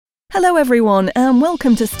Hello everyone and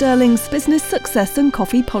welcome to Sterling's Business Success and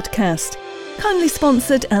Coffee podcast. Kindly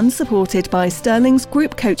sponsored and supported by Sterling's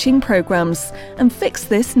group coaching programs and Fix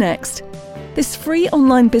This Next. This free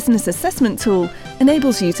online business assessment tool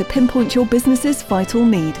enables you to pinpoint your business's vital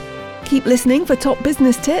need. Keep listening for top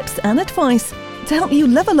business tips and advice to help you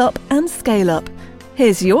level up and scale up.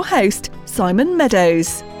 Here's your host, Simon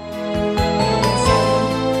Meadows.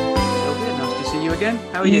 Again.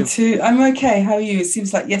 How are you? You too. I'm okay. How are you? It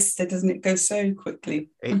seems like yesterday, doesn't it go so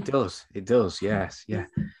quickly? It does. Yes. Yeah.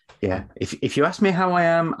 If you ask me how I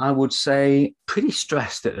am, I would say pretty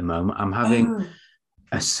stressed at the moment. I'm having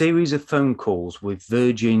a series of phone calls with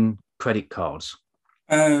Virgin credit cards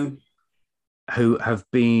who have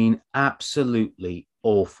been absolutely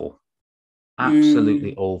awful.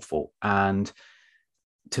 And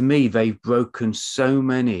to me, they've broken so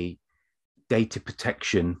many data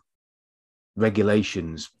protection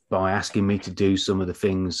regulations by asking me to do some of the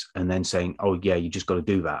things and then saying, oh yeah, you just got to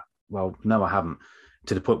do that. Well, no, I haven't,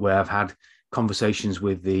 to the point where I've had conversations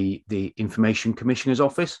with the Information Commissioner's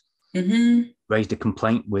Office, raised a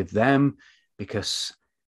complaint with them because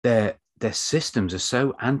their systems are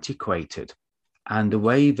so antiquated, and the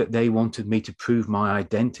way that they wanted me to prove my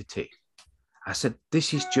identity, I said,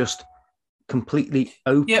 this is just completely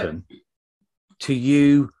open to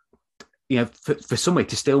you, for somebody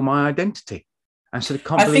to steal my identity. And so I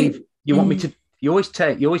can't believe you want me to, you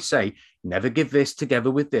always say, never give this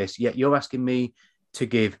together with this. Yet you're asking me to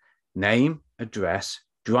give name, address,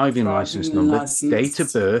 driving license number, date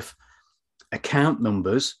of birth, account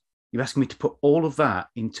numbers. You're asking me to put all of that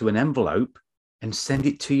into an envelope and send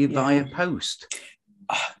it to you via post.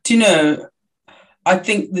 Do you know, I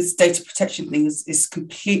think this data protection thing is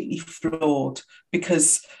completely flawed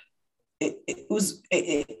because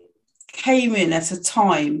it came in at a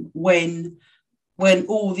time when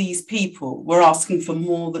all these people were asking for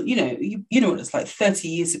more than, you know what it's like 30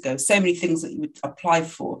 years ago, so many things that you would apply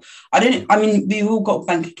for. We've all got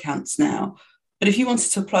bank accounts now, but if you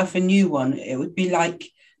wanted to apply for a new one, it would be like,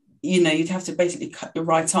 you'd have to basically cut your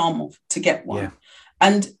right arm off to get one. Yeah.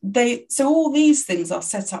 And so all these things are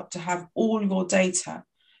set up to have all your data.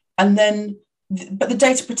 And then, but the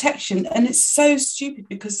data protection, and it's so stupid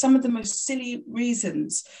because some of the most silly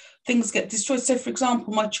reasons things get destroyed. So, for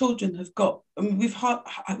example, my children have got, we've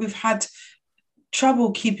had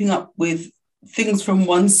trouble keeping up with things from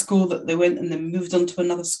one school that they went and then moved on to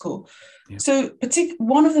another school. Yeah. So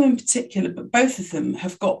one of them in particular, but both of them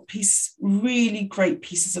have got really great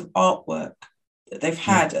pieces of artwork that they've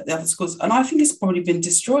had at the other schools. And I think it's probably been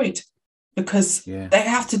destroyed because they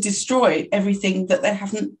have to destroy everything that they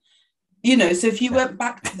haven't, so if you went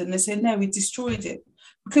back to them, they say, no, we destroyed it.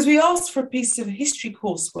 Because we asked for a piece of history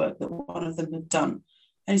coursework that one of them had done.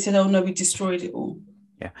 And he said, oh, no, we destroyed it all.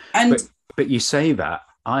 Yeah. And but you say that.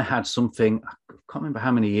 I had something, I can't remember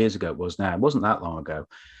how many years ago it was now. It wasn't that long ago.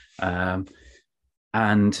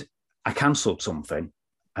 And I cancelled something.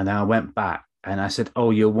 And then I went back and I said,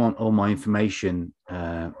 oh, you'll want all my information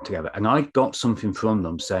together. And I got something from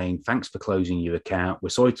them saying, thanks for closing your account. We're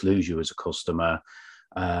sorry to lose you as a customer.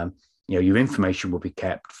 Your information will be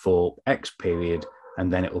kept for X period,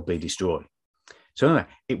 and then it will be destroyed. So anyway,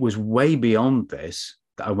 it was way beyond this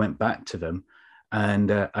that I went back to them,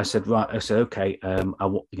 and I said, okay, I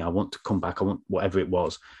want to come back. I want whatever it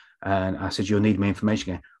was, and I said, you'll need my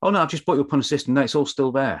information again. Oh no, I've just put you up on a system. No, it's all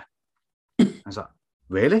still there. I was like,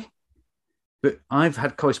 really? But I've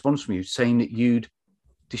had correspondence from you saying that you'd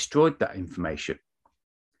destroyed that information.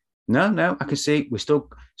 No, I can see we still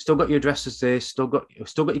got your address as this, still got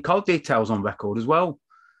your card details on record as well.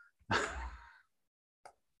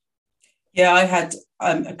 Yeah, I had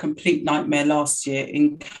a complete nightmare last year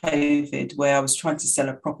in COVID where I was trying to sell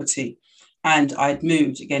a property and I'd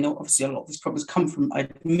moved. Again, obviously a lot of these problems come from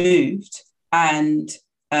I'd moved, and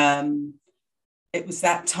it was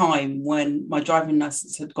that time when my driving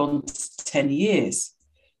license had gone to 10 years.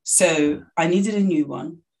 So I needed a new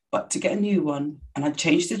one, but to get a new one, and I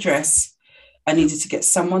changed address, I needed to get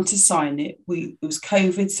someone to sign it. It was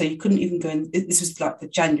COVID, so you couldn't even go in. This was like the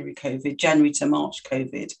January to March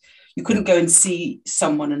COVID. You couldn't go and see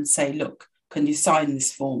someone and say, look, can you sign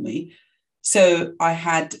this for me? So I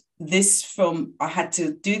had to do this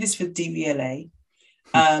for DVLA.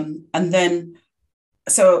 And then,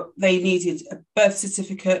 so they needed a birth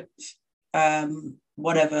certificate,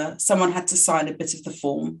 whatever. Someone had to sign a bit of the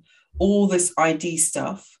form, all this ID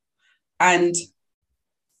stuff. And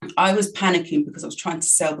I was panicking because I was trying to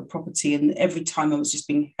sell the property, and every time I was just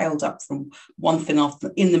being held up from one thing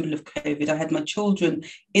after. In the middle of COVID, I had my children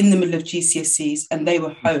in the middle of GCSEs and they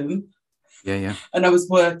were home. Yeah. And I was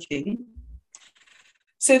working.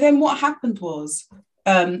 So then what happened was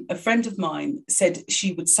a friend of mine said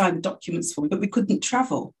she would sign the documents for me, but we couldn't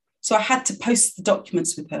travel. So I had to post the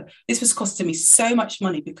documents with her. This was costing me so much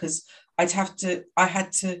money because I had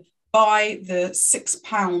to buy the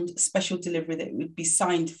 £6 special delivery that it would be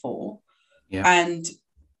signed for, and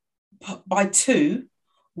buy two,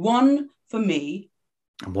 one for me,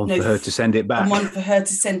 and one for her to send it back, and one for her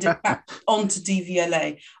to send it back onto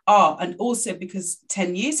DVLA. And also because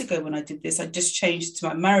 10 years ago when I did this, I just changed to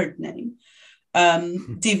my married name.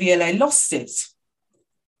 DVLA lost it.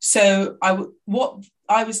 So what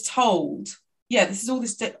I was told, this is all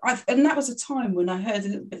this, and that was a time when I heard a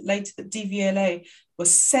little bit later that DVLA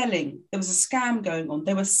was selling. There was a scam going on.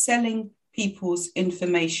 They were selling people's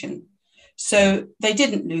information. So they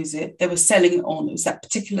didn't lose it. They were selling it on. It was that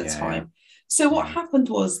particular time. So what happened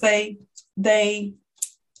was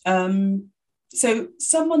so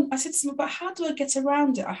someone, I said to them, but how do I get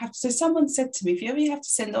around it? So someone said to me, if you ever have to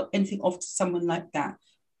send anything off to someone like that,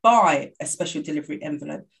 buy a special delivery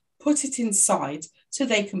envelope, put it inside so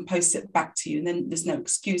they can post it back to you, and then there's no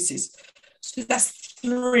excuses. So that's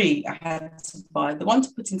 3 I had to buy, the one to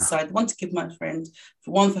put inside, the one to give my friend,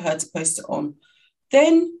 the one for her to post it on.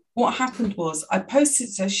 Then what happened was I posted,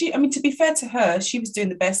 so to be fair to her, she was doing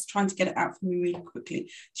the best, trying to get it out for me really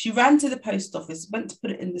quickly. She ran to the post office, went to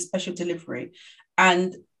put it in the special delivery,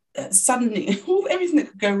 and suddenly, everything that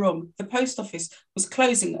could go wrong, the post office was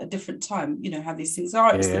closing at a different time. You know how these things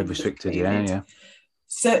are. Restricted,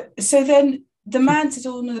 So then the man said,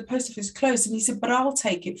 oh, no, the post office is closed. And he said, but I'll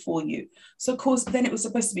take it for you. So, of course, then it was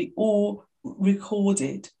supposed to be all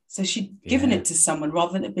recorded. So she'd given it to someone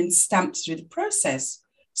rather than it been stamped through the process.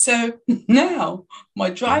 So now my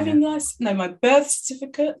driving license, my birth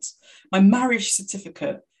certificate, my marriage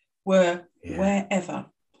certificate were wherever.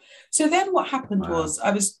 So then what happened was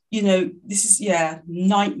I was, this is,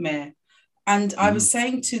 nightmare. And I was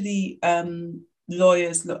saying to the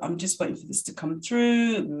lawyers, look, I'm just waiting for this to come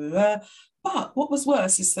through. Blah, blah. But what was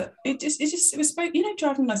worse is that it was supposed,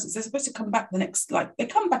 driving license, they're supposed to come back the next, they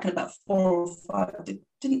come back in about 4 or 5. It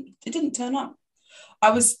didn't turn up.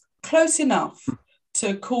 I was close enough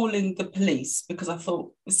to calling the police because I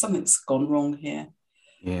thought something's gone wrong here.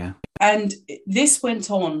 Yeah. And this went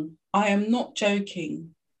on. I am not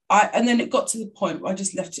joking. And then it got to the point where I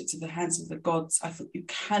just left it to the hands of the gods. I thought, you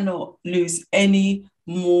cannot lose any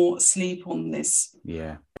more sleep on this.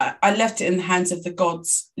 Yeah. I left it in the hands of the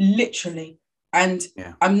gods, literally. And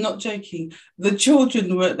I'm not joking. The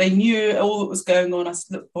children they knew all that was going on. I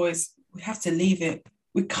said, look, boys, we have to leave it.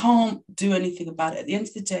 We can't do anything about it. At the end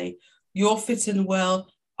of the day, you're fit and well.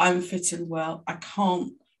 I'm fit and well. I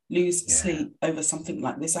can't lose sleep over something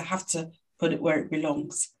like this. I have to put it where it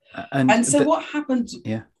belongs. And so what happened?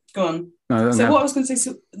 Yeah. Go on. No. What I was going to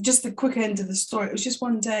say, so just the quick end of the story, it was just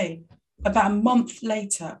one day, about a month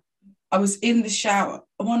later, I was in the shower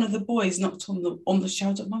and one of the boys knocked on the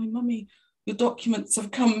shower door, Mummy, your documents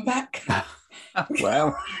have come back.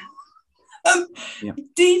 Wow.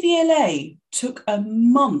 DVLA took a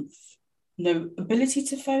month, no ability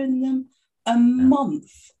to phone them, a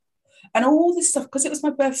month. And all this stuff, because it was my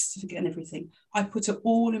birth certificate and everything, I put it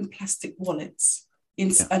all in plastic wallets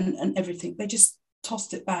and everything. They just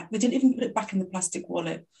tossed it back. They didn't even put it back in the plastic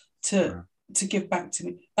wallet to give back to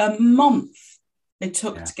me. A month they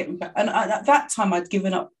took to get me back. And at that time, I'd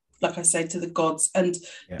given up, like I say, to the gods. And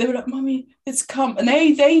they were like, Mummy, it's come. And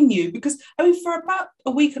they knew, because, for about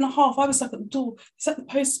a week and a half, I was like at the door. Is that the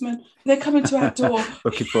postman? They're coming to our door.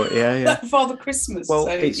 Looking for it, Like Father Christmas. Well,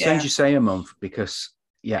 so, it's strange you say a month, because,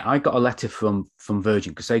 I got a letter from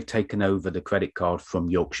Virgin, because they've taken over the credit card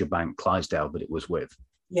from Yorkshire Bank, Clydesdale, that it was with.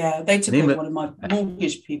 Yeah, they took over one of my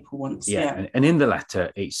mortgage people once. Yeah. And in the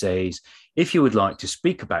letter, it says, if you would like to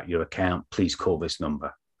speak about your account, please call this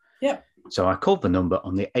number. Yep. So I called the number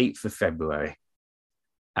on the 8th of February.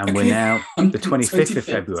 And we're now the 25th of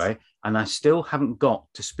February, and I still haven't got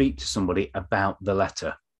to speak to somebody about the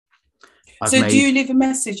letter. Do you leave a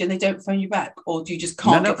message and they don't phone you back? Or do you just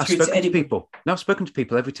can't get through to anybody? I've spoken to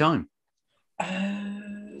people every time.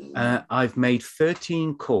 I've made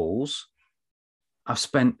 13 calls. I've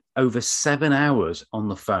spent over 7 hours on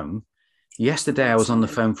the phone. Yesterday, I was on the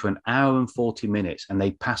phone for 1 hour and 40 minutes, and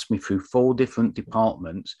they passed me through 4 different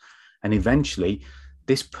departments. And eventually,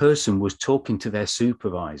 this person was talking to their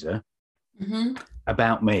supervisor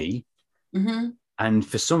about me. Mm-hmm. And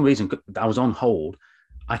for some reason, I was on hold.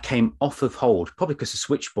 I came off of hold, probably because the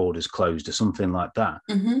switchboard is closed or something like that.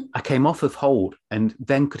 Mm-hmm. I came off of hold and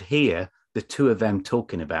then could hear the 2 of them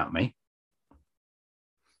talking about me.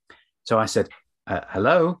 So I said,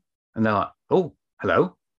 hello? And they're like, oh,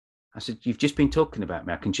 hello? I said, you've just been talking about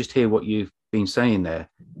me. I can just hear what you've been saying there.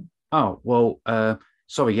 Oh, well,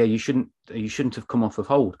 sorry, yeah, you shouldn't have come off of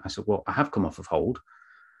hold. I said, well, I have come off of hold.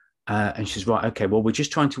 And she's right. Okay, well, we're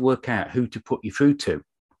just trying to work out who to put you through to.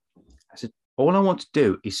 I said, all I want to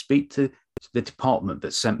do is speak to the department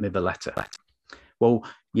that sent me the letter. Well,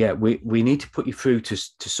 yeah, we need to put you through to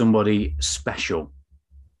somebody special.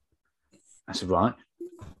 I said, right.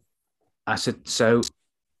 I said, so,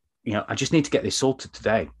 I just need to get this sorted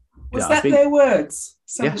today. Was that their words?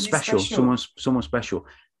 Yeah, special. Someone special.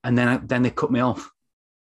 And then they cut me off.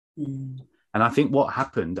 Mm. And I think what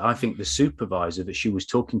happened, the supervisor that she was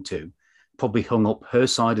talking to probably hung up her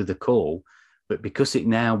side of the call, but because it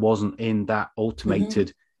now wasn't in that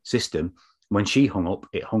automated system, when she hung up,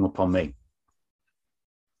 it hung up on me.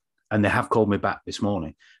 And they have called me back this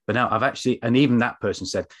morning. But now and even that person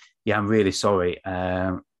said, yeah, I'm really sorry.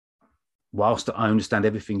 Whilst I understand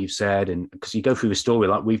everything you've said, and because you go through the story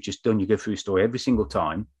like we've just done, you go through the story every single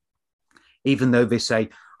time, even though they say,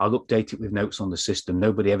 I'll update it with notes on the system,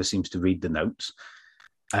 nobody ever seems to read the notes.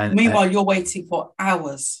 And meanwhile, you're waiting for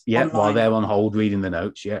hours. Yeah, online. While they're on hold reading the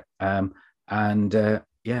notes. Yeah.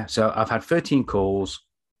 So I've had 13 calls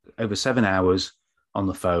over 7 hours on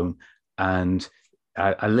the phone, and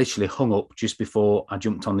I literally hung up just before I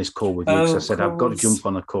jumped on this call with you, because I said, I've got to jump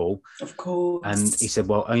on a call. Of course. And he said,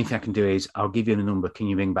 well, only thing I can do is I'll give you the number. Can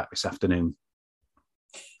you ring back this afternoon?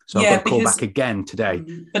 So I've got to call back again today.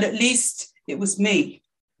 But at least it was me,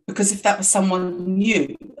 because if that was someone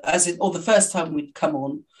new, or the first time we'd come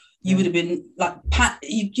on, you would have been like, Pat,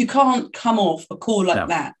 you can't come off a call like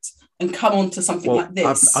that and come on to something like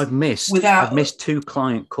this. I've missed 2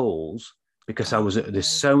 client calls because I was at this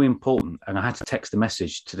so important, and I had to text a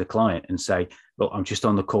message to the client and say, look, I'm just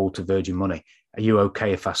on the call to Virgin Money. Are you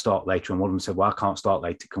okay if I start later? And one of them said, well, I can't start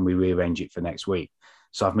later. Can we rearrange it for next week?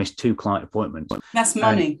 So I've missed 2 client appointments. That's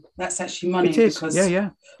money. That's actually money. It is. Because yeah.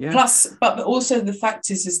 Plus, but also the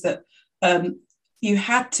fact is that you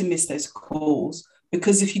had to miss those calls,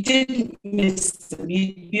 because if you didn't miss them,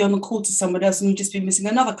 you'd be on the call to someone else and you'd just be missing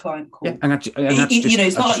another client call. Yeah,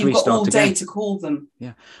 it's not like you've got all day to call them.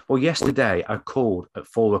 Yeah. Well, yesterday I called at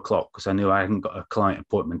 4 o'clock because I knew I hadn't got a client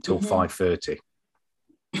appointment till 5:30.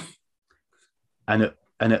 And at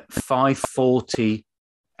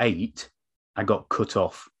 5:48, I got cut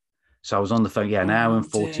off. So I was on the phone, an hour and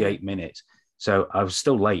 48 minutes. So I was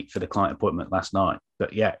still late for the client appointment last night.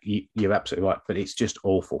 But yeah, you're absolutely right. But it's just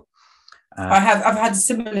awful. I've had a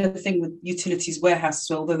similar thing with Utilities Warehouse as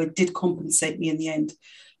well, although they did compensate me in the end.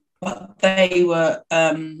 But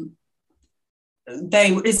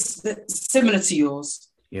it's similar to yours.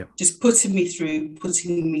 Yeah. Just putting me through.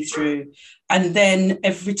 And then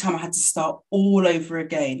every time I had to start all over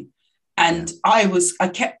again. And I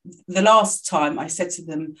kept, the last time I said to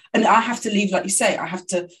them, and I have to leave, like you say,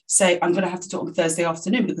 I'm going to have to do it on Thursday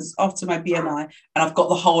afternoon, because after my BMI, and I've got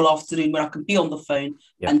the whole afternoon where I can be on the phone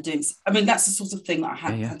and doing, that's the sort of thing that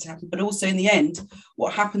had to happen. But also in the end,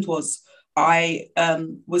 what happened was I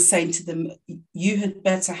was saying to them, you had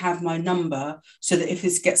better have my number so that if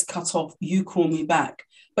this gets cut off, you call me back.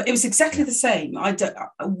 But it was exactly the same.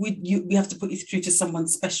 We have to put you through to someone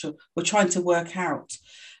special. We're trying to work out.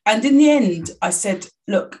 And in the end, I said,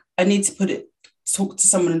 look, I need to talk to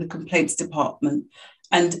someone in the complaints department.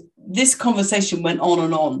 And this conversation went on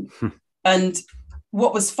and on. And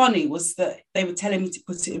what was funny was that they were telling me to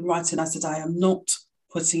put it in writing. I said, I am not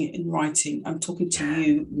putting it in writing. I'm talking to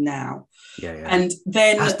you now. Yeah. And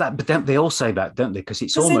then... But they all say that, don't they? Because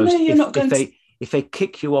it's almost, if they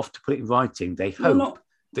kick you off to put it in writing, they hope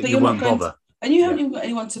that you won't bother. And you haven't even got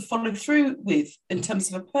anyone to follow through with in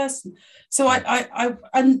terms of a person. So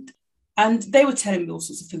and they were telling me all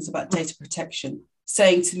sorts of things about data protection,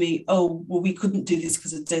 saying to me, oh, well, we couldn't do this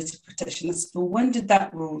because of data protection. I said, well, when did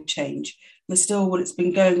that rule change? And they're still, well, it's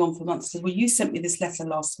been going on for months. I said, well, you sent me this letter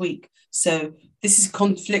last week. So this is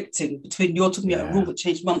conflicting between, you're talking about a rule that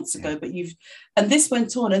changed months ago, but and this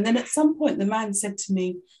went on. And then at some point, the man said to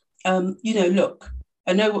me, look,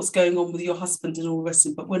 I know what's going on with your husband and all the rest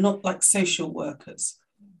of it, but we're not like social workers.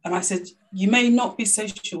 And I said, you may not be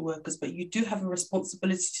social workers, but you do have a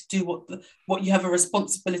responsibility to do what you have a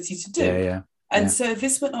responsibility to do. So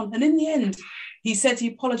this went on. And in the end, he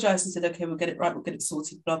apologized and said, okay, we'll get it right. We'll get it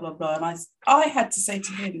sorted, blah, blah, blah. And I had to say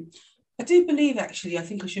to him, I do believe, actually, I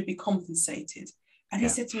think I should be compensated. And he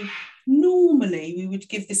said to me, normally we would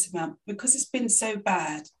give this amount because it's been so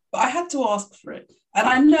bad. But I had to ask for it. And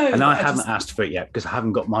I know. And I haven't asked for it yet because I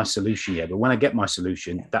haven't got my solution yet. But when I get my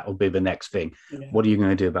solution, that will be the next thing. Yeah. What are you going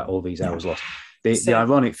to do about all these hours lost? The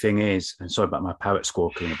ironic thing is, and sorry about my parrot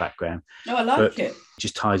squawking in the background. No, I like it.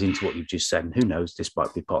 Just ties into what you've just said. And who knows, this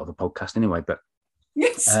might be part of the podcast anyway. But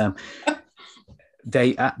yes.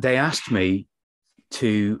 They asked me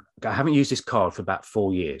to I haven't used this card for about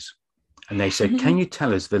 4 years. And they said, can you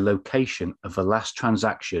tell us the location of the last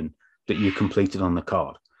transaction that you completed on the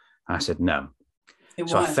card? And I said, no.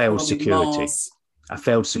 So I failed security. I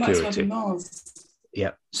failed security.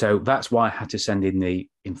 Yeah. So that's why I had to send in the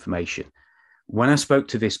information. When I spoke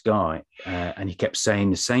to this guy and he kept saying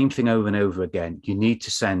the same thing over and over again, you need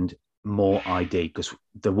to send more ID because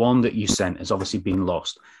the one that you sent has obviously been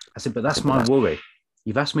lost. I said, but that's my worry.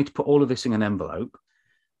 You've asked me to put all of this in an envelope.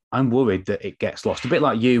 I'm worried that it gets lost. A bit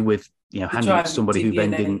like you with, handing it to somebody who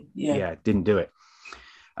then didn't do it.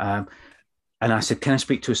 And I said, can I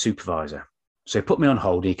speak to a supervisor? So he put me on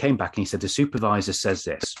hold. He came back and he said, the supervisor says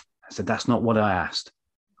this. I said, that's not what I asked.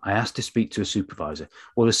 I asked to speak to a supervisor.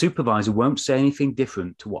 Well, the supervisor won't say anything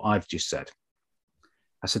different to what I've just said.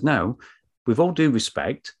 I said, no, with all due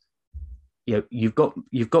respect, you've got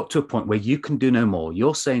to a point where you can do no more.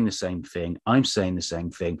 You're saying the same thing. I'm saying the same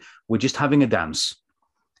thing. We're just having a dance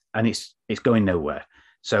and it's going nowhere.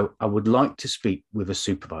 So I would like to speak with a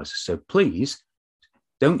supervisor. So please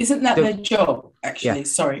don't. Isn't that their job, actually? Yeah.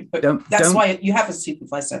 Sorry, but that's why you have a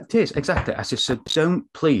supervisor. It is, exactly. I said, so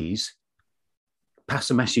don't please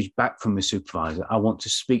pass a message back from the supervisor. I want to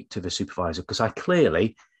speak to the supervisor because I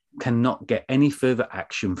clearly cannot get any further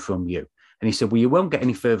action from you. And he said, well, you won't get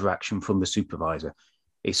any further action from the supervisor.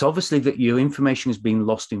 It's obviously that your information has been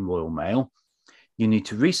lost in Royal Mail. You need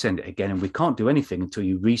to resend it again. And we can't do anything until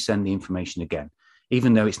you resend the information again,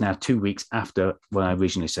 even though it's now 2 weeks after when I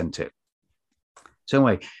originally sent it. So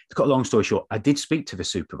anyway, to cut a long story short, I did speak to the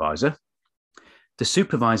supervisor. The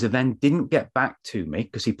supervisor then didn't get back to me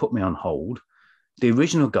because he put me on hold. The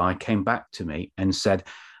original guy came back to me and said,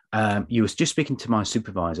 you was just speaking to my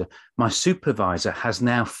supervisor. My supervisor has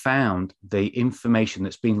now found the information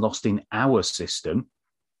that's been lost in our system.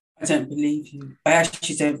 I don't believe you. I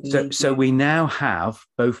actually don't believe you. So we now have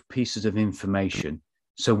both pieces of information,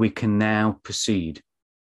 so we can now proceed.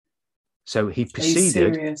 So he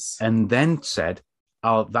proceeded and then said,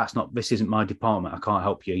 oh, this isn't my department. I can't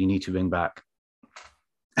help you. You need to ring back.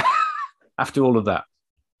 After all of that.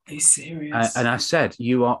 Are you serious? And I said,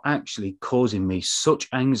 you are actually causing me such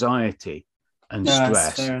anxiety and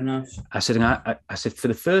stress. Fair enough. I said, for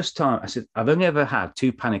the first time, I said, I've only ever had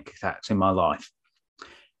 2 panic attacks in my life.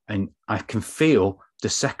 And I can feel the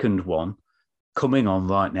second one coming on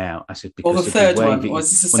right now. I said, because the third one, or is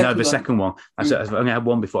this the second one? No, the second one. I said, I've only had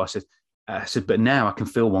one before. I said, but now I can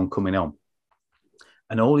feel one coming on.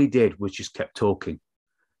 And all he did was just kept talking.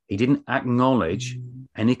 He didn't acknowledge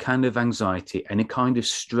any kind of anxiety, any kind of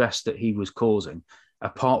stress that he was causing,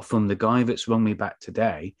 apart from the guy that's rung me back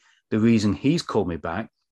today. The reason he's called me back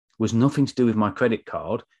was nothing to do with my credit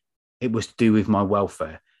card. It was to do with my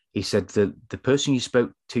welfare. He said that the person you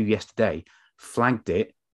spoke to yesterday flagged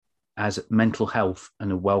it as mental health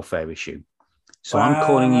and a welfare issue. So I'm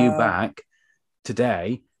calling you back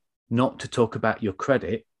today, not to talk about your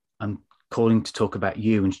credit. I'm calling to talk about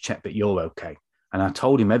you and check that you're okay. And I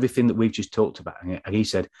told him everything that we've just talked about. And he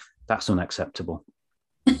said, that's unacceptable.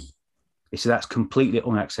 He said, that's completely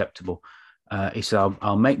unacceptable. He said,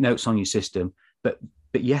 I'll make notes on your system. But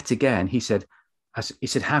yet again, he said,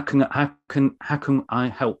 how can I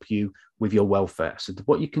help you with your welfare? So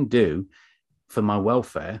what you can do for my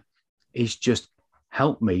welfare is just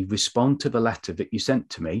help me respond to the letter that you sent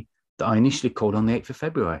to me that I initially called on the 8th of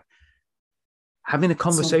February. Having a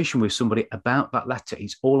conversation with somebody about that letter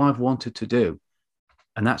is all I've wanted to do.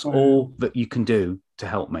 And that's all that you can do to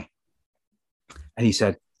help me. And he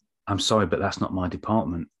said, I'm sorry, but that's not my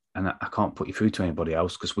department. And I can't put you through to anybody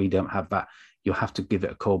else because we don't have that. You'll have to give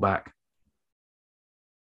it a call back.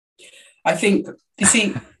 I think, you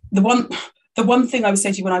see, the one thing I was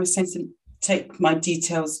saying to you when I was saying to take my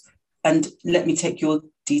details and let me take your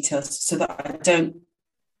details so that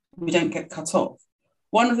we don't get cut off.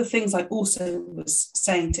 One of the things I also was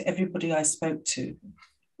saying to everybody I spoke to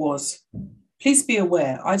was, please be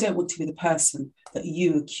aware, I don't want to be the person that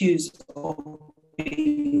you accuse of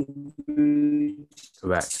being rude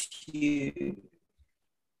to you.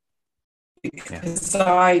 Because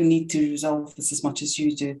I need to resolve this as much as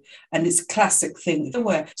you do. And it's a classic thing. So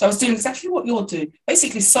I was doing exactly what you're doing,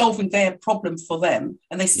 basically solving their problem for them,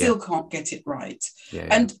 and they still can't get it right.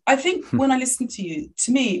 And I think when I listen to you,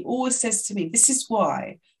 to me, it always says to me, this is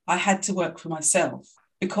why I had to work for myself,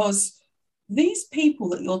 because these people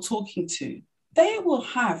that you're talking to, they will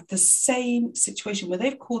have the same situation where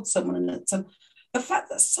they've called someone and it's the fact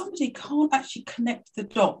that somebody can't actually connect the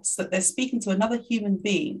dots, that they're speaking to another human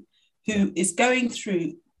being who is going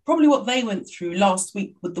through probably what they went through last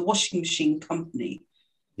week with the washing machine company,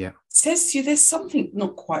 says to you there's something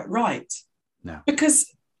not quite right. No. Because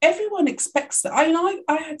everyone expects that.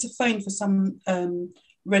 I had to phone for some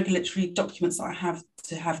regulatory documents that I have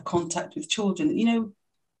to have contact with children. You know,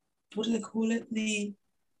 what do they call it? The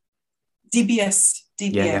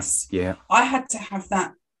DBS. Yeah. I had to have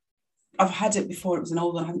that. I've had it before. It was an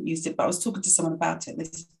old one. I haven't used it, but I was talking to someone about it. And they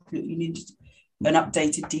said, look, you needed an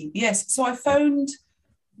updated DBS. So I phoned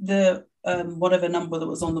the whatever number that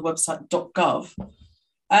was on the website .gov,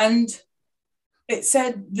 and it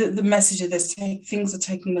said that the message of this things are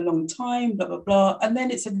taking a long time, blah, blah, blah. And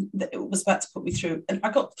then it said that it was about to put me through. And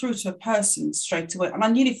I got through to a person straight away. And I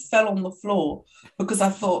nearly fell on the floor because I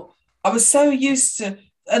thought I was so used to,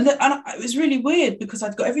 and it was really weird because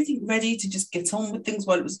I'd got everything ready to just get on with things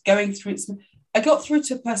while it was going through. I got through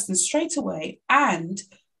to a person straight away and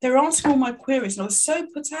they were answering all my queries. And I was so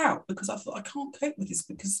put out because I thought I can't cope with this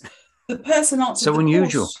because the person answered so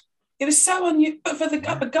unusual. It was so unusual, but for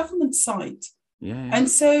the government side. Yeah. And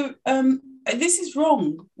so this is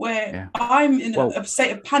wrong, where I'm in a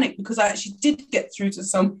state of panic because I actually did get through to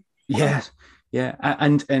some. Yes. Yeah.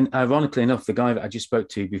 And ironically enough, the guy that I just spoke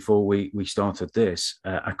to before we started this,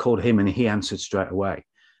 I called him and he answered straight away.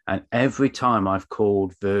 And every time I've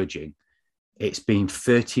called Virgin, it's been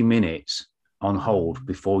 30 minutes on hold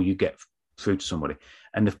before you get through to somebody.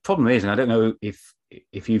 And the problem is, and I don't know if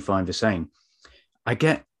you find the same, I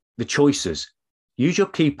get the choices. Use your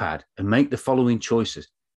keypad and make the following choices.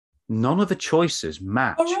 None of the choices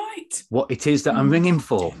match what it is that I'm ringing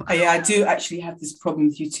for. Yeah, I do actually have this problem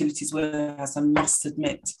with utilities, whereas I must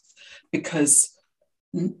admit, because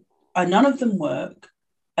none of them work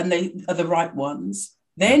and they are the right ones.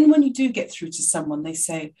 Then when you do get through to someone, they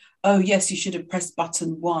say, oh, yes, you should have pressed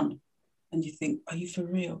button 1. And you think, are you for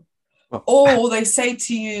real? Well, or they say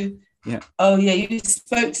to you, oh, yeah, you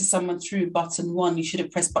spoke to someone through button 1. You should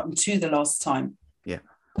have pressed button 2 the last time. Yeah.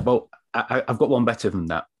 Well, I've got one better than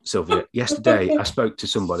that, Sylvia. Yesterday, I spoke to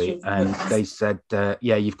somebody and they said,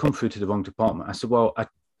 you've come through to the wrong department. I said, well,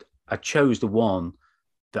 I chose the one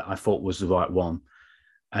that I thought was the right one.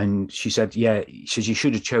 And she said, you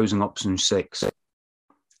should have chosen option 6.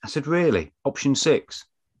 I said, really? Option 6?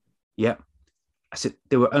 Yeah. I said,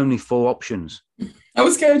 there were only 4 options. I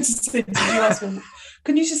was going to say, did you ask me,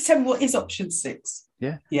 can you just tell me what is option 6?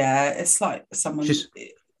 Yeah. Yeah, it's like someone...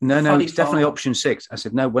 No, it's definitely option 6. I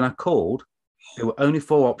said, no, when I called, there were only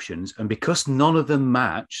 4 options. And because none of them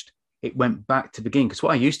matched, it went back to the beginning. Because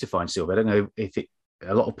what I used to find, Sylvia, I don't know if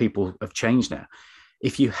a lot of people have changed now.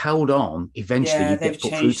 If you held on, eventually you get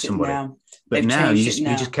put through to somebody. But now you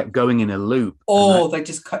just kept going in a loop. Or they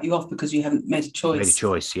just cut you off because you haven't made a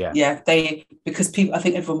choice. Yeah. Yeah, because people, I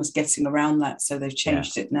think everyone was getting around that, so they've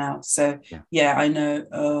changed it now. So I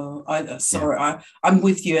know. I'm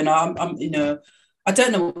with you, and I'm I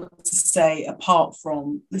don't know what to say apart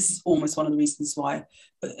from this is almost one of the reasons why.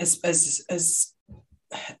 But as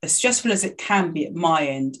stressful as it can be at my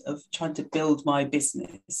end of trying to build my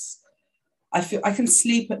business, I feel I can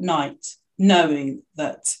sleep at night knowing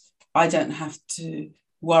that I don't have to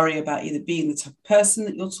worry about either being the type of person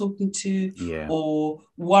that you're talking to or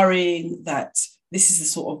worrying that this is the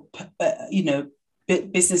sort of,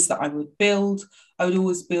 business that I would build. I would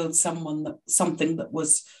always build something that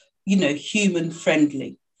was, human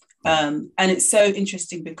friendly. And it's so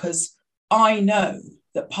interesting because I know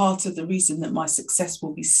that part of the reason that my success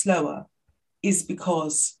will be slower is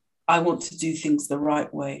because I want to do things the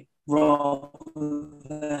right way rather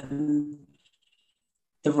than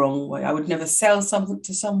the wrong way. I would never sell something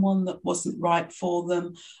to someone that wasn't right for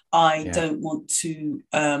them. I don't want to,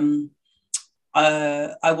 I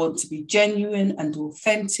want to be genuine and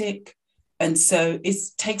authentic. And so it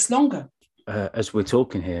takes longer. As we're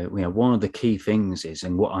talking here, one of the key things is,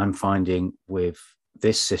 and what I'm finding with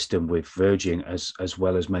this system with Virgin, as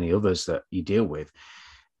well as many others that you deal with,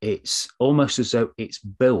 it's almost as though it's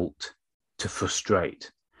built to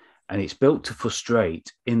frustrate. And it's built to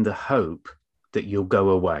frustrate in the hope that you'll go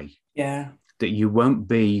away. Yeah. That you won't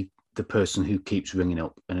be the person who keeps ringing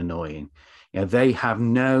up and annoying. They have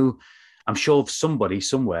no... I'm sure somebody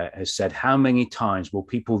somewhere has said, how many times will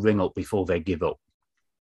people ring up before they give up?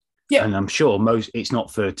 Yeah. And I'm sure it's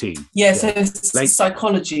not 13. Yeah, so it's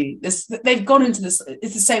psychology. They've gone into this.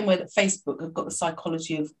 It's the same way that Facebook have got the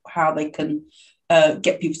psychology of how they can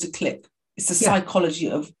get people to click. It's the psychology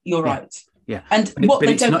of, you're right. Yeah. And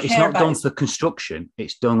it's not done for construction.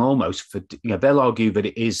 It's done almost for, they'll argue that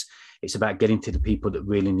it's about getting to the people that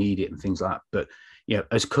really need it and things like that. But,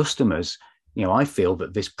 as customers, I feel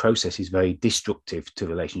that this process is very destructive to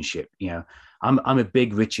relationship. I'm a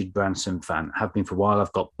big Richard Branson fan, have been for a while.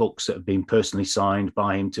 I've got books that have been personally signed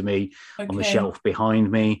by him to me on the shelf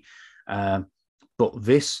behind me. But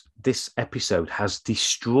this episode has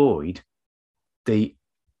destroyed the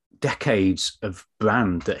decades of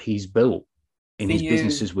brand that he's built in For his you.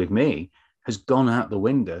 businesses with me has gone out the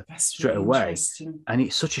window That's straight really away. interesting. And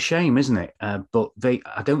it's such a shame, isn't it? But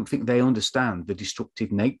I don't think they understand the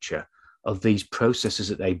destructive nature of these processes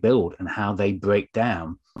that they build and how they break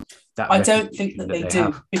down that. I don't think that they do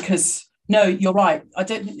have. because, no, you're right. I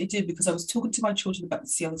don't think they do because I was talking to my children about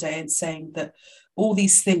this the other day and saying that all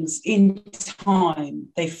these things in time,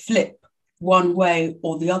 they flip one way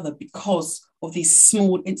or the other because of these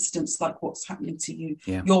small incidents like what's happening to you.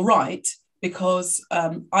 Yeah. You're right, because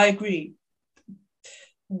I agree.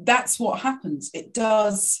 That's what happens. It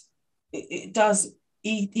does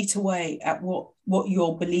eat away at what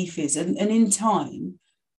your belief is, and in time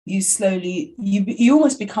you slowly you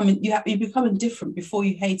almost become you become indifferent before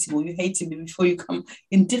you hate him, or you hate him before you become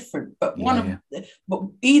indifferent. But but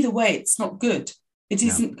either way, it's not good. It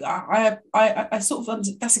isn't. I sort of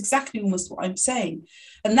that's exactly almost what I'm saying,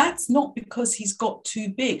 and that's not because he's got too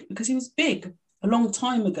big, because he was big a long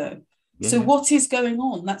time ago. So what is going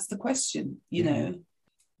on? That's the question. You know,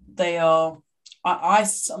 they are. I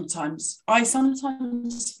sometimes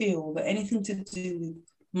feel that anything to do with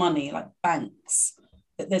money, like banks,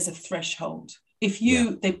 that there's a threshold. If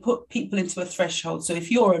they put people into a threshold. So if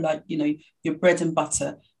you're like, you know, your bread and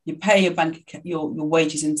butter, you pay your bank account, your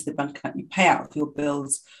wages into the bank account, you pay out your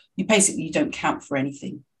bills, you don't count for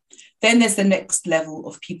anything. Then there's the next level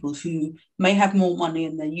of people who may have more money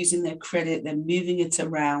and they're using their credit, they're moving it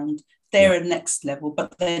around. They're a next level,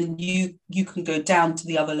 but then you can go down to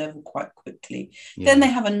the other level quite quickly. Then they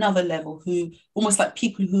have another level who almost like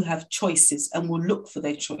people who have choices and will look for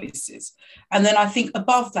their choices. And then I think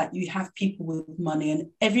above that, you have people with money, and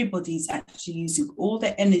everybody's actually using all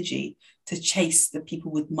their energy to chase the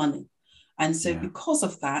people with money. And so because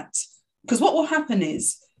of that, because what will happen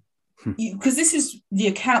is, because this is the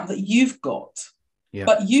account that you've got,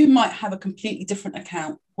 but you might have a completely different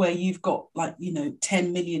account where you've got, like, you know,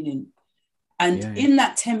 10 million in. And in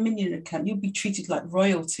that 10 million account, you'll be treated like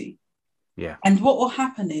royalty. Yeah. And what will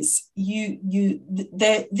happen is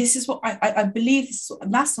this is what I believe,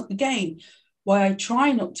 and that's not, again, why I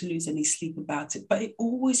try not to lose any sleep about it, but it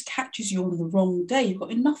always catches you on the wrong day. You've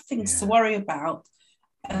got enough things to worry about,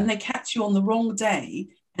 and they catch you on the wrong day,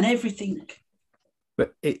 and everything.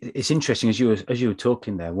 But it's interesting, as you were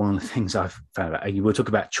talking there, one of the things I've found out, you were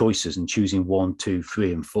talking about choices and choosing 1, 2,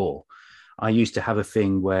 3, and 4. I used to have a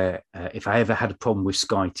thing where if I ever had a problem with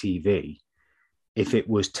Sky TV, if it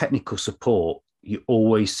was technical support, you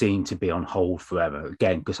always seem to be on hold forever.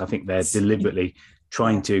 Again, because I think they're deliberately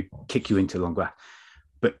trying to kick you into the long grass.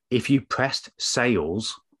 But if you pressed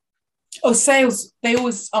sales... Oh, sales, they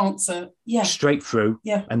always answer. Yeah. Straight through.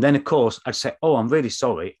 Yeah. And then, of course, I'd say, oh, I'm really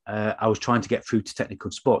sorry. I was trying to get through to technical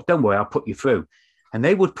support. Don't worry, I'll put you through. And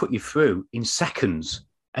they would put you through in seconds.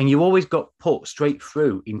 And you always got put straight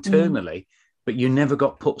through internally, but you never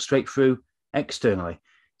got put straight through externally.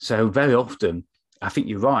 So very often, I think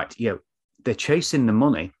you're right. You know, they're chasing the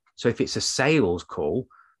money. So if it's a sales call,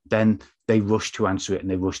 then they rush to answer it and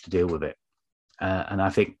they rush to deal with it. And I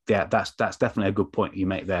think that's definitely a good point you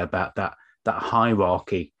make there about that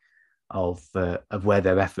hierarchy of where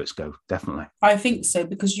their efforts go. Definitely, I think so,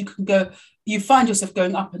 because you find yourself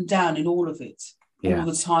going up and down in all of it. All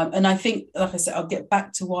the time. And I think, like I said, I'll get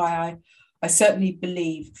back to why I certainly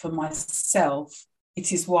believe for myself,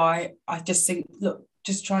 it is why I just think, look,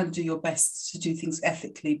 just try and do your best to do things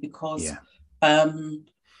ethically, because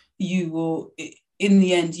you will, in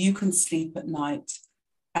the end, you can sleep at night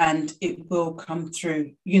and it will come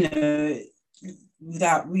through, you know,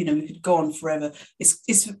 without, you know, we could go on forever.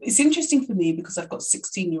 It's interesting for me because I've got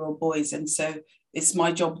 16-year-old boys, and so it's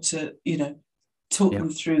my job to, you know, talk them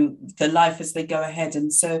through the life as they go ahead.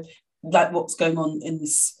 And so, like, what's going on in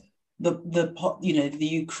this, you know, the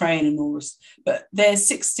Ukraine and all this, but they're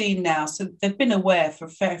 16 now, so they've been aware for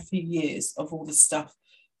a fair few years of all this stuff.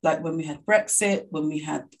 Like when we had Brexit,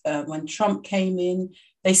 when Trump came in,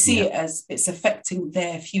 they see it as it's affecting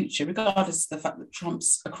their future, regardless of the fact that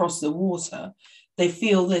Trump's across the water. They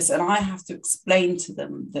feel this, and I have to explain to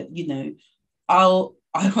them that, you know,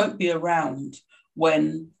 I won't be around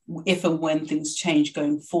if and when things change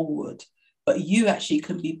going forward, but you actually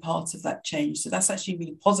can be part of that change. So that's actually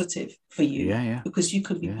really positive for you, because you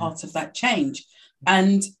can be part of that change.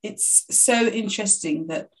 And it's so interesting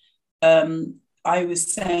that I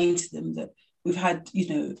was saying to them that we've had, you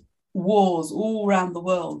know, wars all around the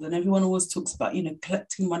world, and everyone always talks about, you know,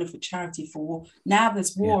 collecting money for charity for war. Now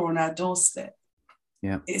there's war on our doorstep.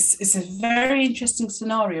 Yeah, it's a very interesting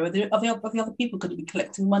scenario. Are the other people going to be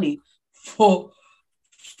collecting money for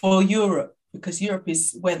Europe, because Europe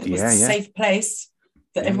is where it was a safe place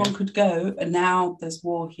that everyone could go, and now there's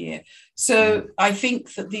war here. So I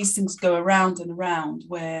think that these things go around and around,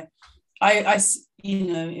 where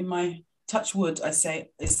you know, in my touch wood, I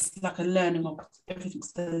say it's like a learning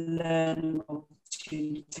everything's a learning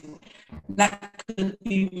opportunity. That could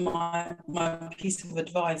be my piece of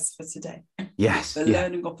advice for today. Yes, the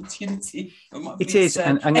learning opportunity for my it is.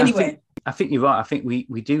 And anyway, I think you're right. I think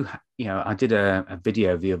we do. You know, I did a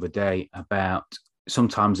video the other day about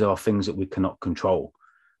sometimes there are things that we cannot control,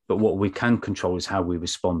 but what we can control is how we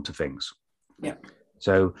respond to things. Yeah.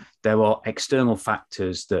 So there are external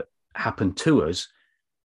factors that happen to us,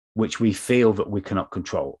 which we feel that we cannot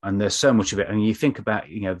control. And there's so much of it. And you think about,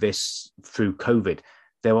 you know, this through COVID,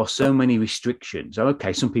 there are so many restrictions.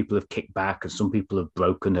 Okay, some people have kicked back and some people have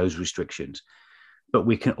broken those restrictions, but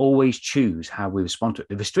we can always choose how we respond to it.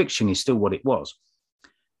 The restriction is still what it was,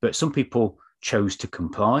 but some people chose to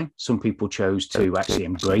comply. Some people chose to actually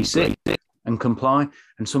embrace it and comply,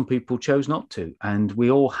 and some people chose not to. And we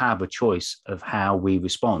all have a choice of how we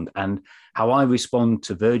respond. And how I respond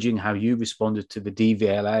to Virgin, how you responded to the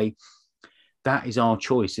DVLA, that is our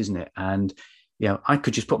choice, isn't it? And, you know, I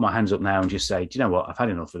could just put my hands up now and just say, do you know what? I've had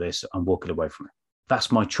enough of this. I'm walking away from it.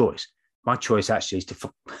 That's my choice. My choice actually is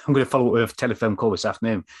I'm going to follow up with a telephone call this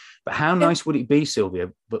afternoon. But how nice would it be, Sylvia,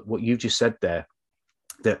 but what you just said there,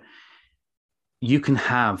 that you can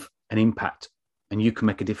have an impact and you can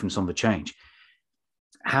make a difference on the change.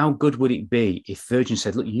 How good would it be if Virgin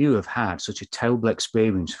said, look, you have had such a terrible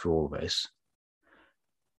experience for all this.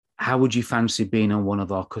 How would you fancy being on one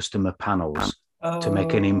of our customer panels to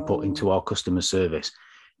make an input into our customer service?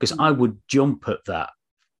 Because I would jump at that,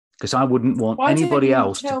 because I wouldn't want anybody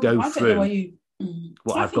else to go through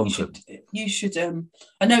what I've gone through. You should,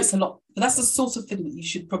 I know it's a lot, but that's the sort of thing that you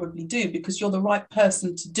should probably do, because you're the right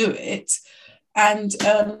person to do it. And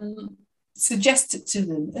suggest it to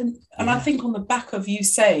them. And I think on the back of you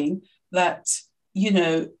saying that, you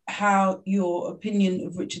know, how your opinion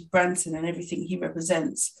of Richard Branson and everything he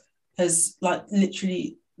represents has like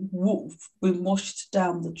literally been washed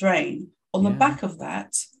down the drain. On the back of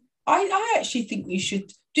that, I actually think we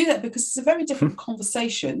should do that, because it's a very different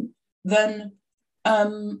conversation than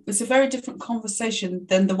the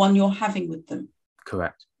one you're having with them.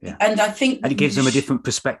 Correct. Yeah. And I think it gives them a different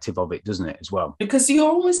perspective of it, doesn't it, as well? Because you're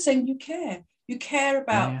almost saying you care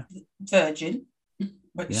about Virgin,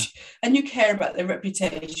 and you care about their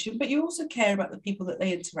reputation, but you also care about the people that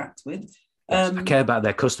they interact with. I care about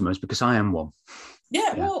their customers because I am one.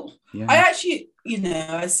 I actually, you know,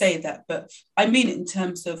 I say that, but I mean it in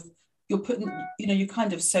terms of you're putting, you know, you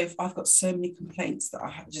kind of I've got so many complaints that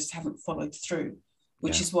I just haven't followed through.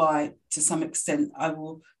 Which is why, to some extent,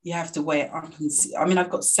 you have to weigh it up and see. I mean, I've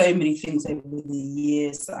got so many things over the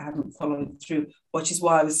years that I haven't followed through, which is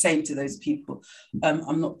why I was saying to those people,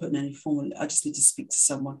 I'm not putting any formal, I just need to speak to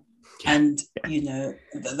someone. And, you know,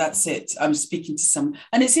 that's it. I'm speaking to someone.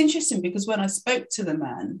 And it's interesting because when I spoke to the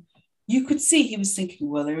man, you could see he was thinking,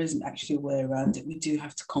 well, there isn't actually a way around it. We do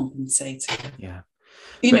have to compensate. Yeah.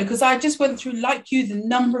 You know, because I just went through, like you, the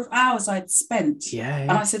number of hours I'd spent.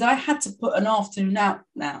 And I said, I had to put an afternoon out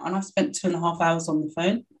now. And I've spent 2.5 hours on the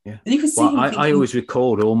phone. Yeah. And you can see I always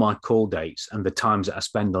record all my call dates and the times that I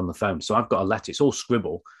spend on the phone. So I've got a letter. It's all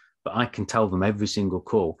scribble, but I can tell them every single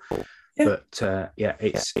call. Yeah. But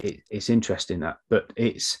it's interesting that. But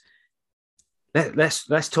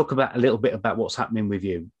let's talk about a little bit about what's happening with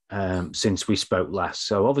you since we spoke last.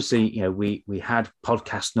 So obviously, you know, we had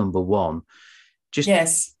podcast number 1.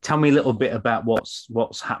 Just tell me a little bit about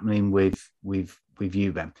what's happening with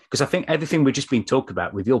you then, because I think everything we've just been talking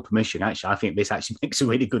about, with your permission, actually, I think this actually makes a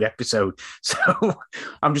really good episode. So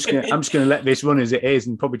I'm just gonna let this run as it is,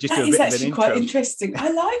 and probably just do a bit of an intro. That is actually quite interesting. I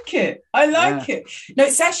like it. No,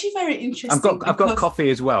 it's actually very interesting. I've got coffee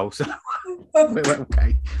as well, so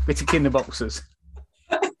okay, bit of Kinder boxes.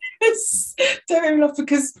 Don't get me off,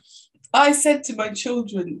 because I said to my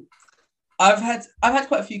children, I've had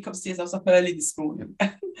quite a few cups of tea. I was up early this morning,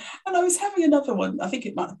 and I was having another one. I think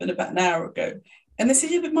it might have been about an hour ago. And they said,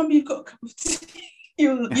 "Yeah, but Mummy, you've got a cup of tea."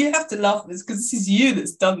 You have to laugh at this because this is you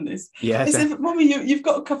that's done this. Yeah. They said, "But Mummy, you've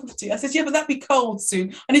got a cup of tea." I said, "Yeah, but that'd be cold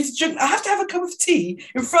soon. I need to drink. I have to have a cup of tea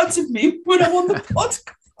in front of me when I'm on the podcast."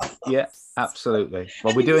 Yeah, absolutely.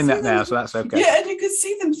 Well, we're doing that now, so that's okay. Yeah, and you could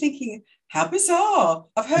see them thinking, how bizarre.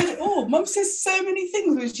 I've heard it all. Mum says so many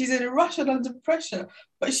things when she's in a rush and under pressure.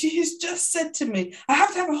 But she has just said to me, I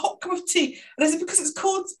have to have a hot cup of tea. And I said, because it's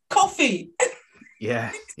called coffee.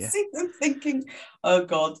 Yeah. You see them thinking, oh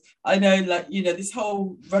God, I know, like, you know, this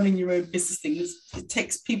whole running your own business thing, it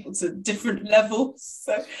takes people to different levels.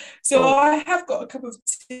 So I have got a cup of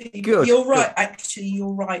tea. Good. You're right, actually,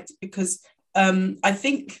 you're right. Because I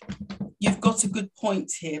think you've got a good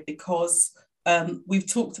point here, because we've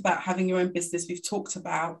talked about having your own business. We've talked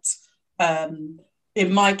about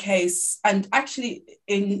in my case, and actually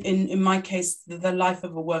in my case, the life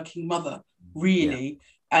of a working mother, really,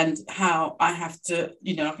 and how I have to,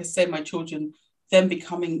 like I say, my children then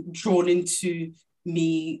becoming drawn into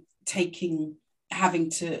me having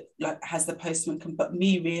to, like, has the postman come, but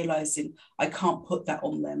me realizing I can't put that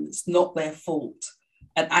on them. It's not their fault.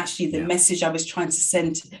 And actually the message I was trying to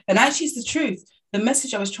send, and actually it's the truth, the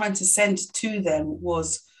message I was trying to send to them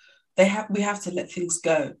was we have to let things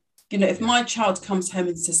go. If my child comes home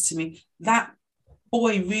and says to me, that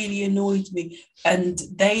boy really annoyed me and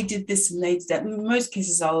they did this and they did that, in most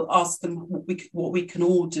cases I'll ask them what we can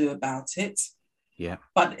all do about it. Yeah.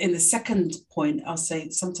 But in the second point, I'll say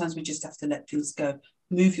sometimes we just have to let things go,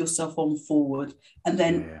 move yourself on forward. And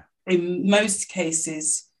then in most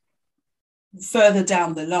cases, further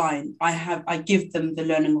down the line, I give them the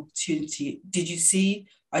learning opportunity. Did you see?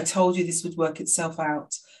 I told you this would work itself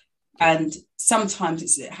out. And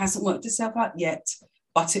sometimes it hasn't worked itself out yet,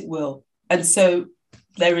 but it will. And so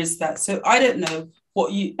there is that. So I don't know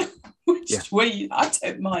what you... I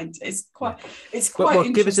don't mind. It's quite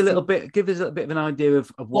interesting. Give us a little bit of an idea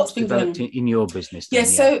of what's developed in your business then,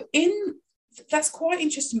 so that's quite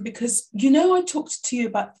interesting because I talked to you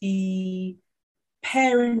about the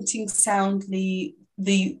Parenting Soundly,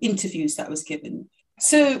 the interviews that was given.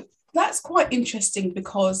 So that's quite interesting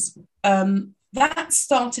because that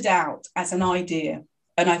started out as an idea,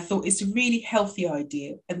 and I thought it's a really healthy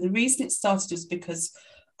idea. And the reason it started was because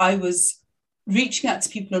I was reaching out to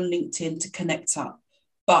people on LinkedIn to connect up,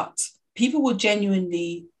 but people were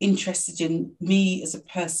genuinely interested in me as a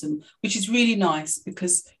person, which is really nice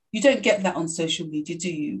because you don't get that on social media,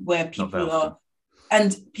 do you? Where people are,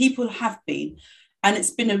 and people have been, and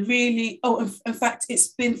it's been a really, in fact, it's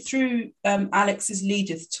been through Alex's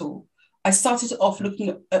Leadeth tool. I started off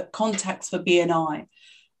looking at contacts for BNI,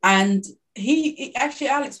 and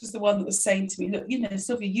Alex was the one that was saying to me, look,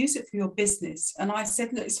 Sylvia, use it for your business. And I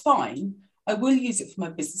said, look, it's fine. I will use it for my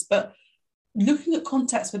business, but looking at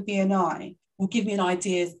contacts for BNI will give me an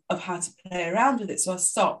idea of how to play around with it. So I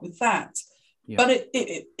start with that. Yeah. But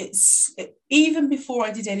it's even before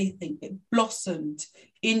I did anything, it blossomed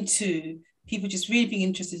into people just really being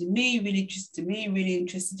interested in me, really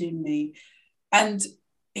interested in me. And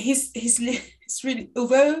it's really,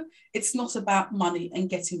 although it's not about money and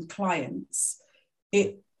getting clients,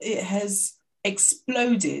 it has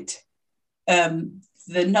exploded.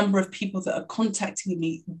 The number of people that are contacting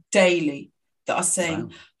me daily that are saying,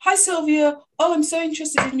 wow. Hi, Sylvia. Oh, I'm so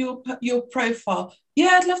interested in your profile.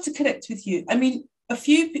 Yeah, I'd love to connect with you. I mean, a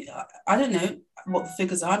few people, I don't know what the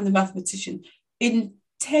figures are. I'm the mathematician. In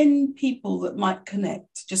 10 people that might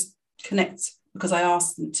just connect because I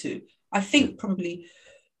asked them to, I think probably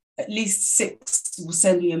at least 6 will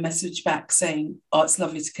send me a message back saying, oh, it's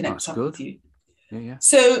lovely to connect up with you. Yeah.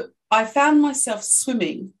 So I found myself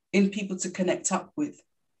swimming in people to connect up with.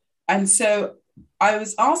 And so I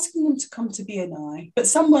was asking them to come to BNI, but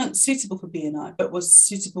some weren't suitable for BNI, but was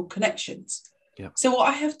suitable connections. Yeah. So what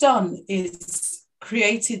I have done is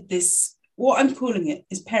created this, what I'm calling it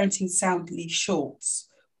is Parenting Soundly Shorts,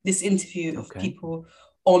 this interview of people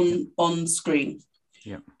on screen.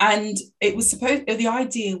 Yeah. And it was the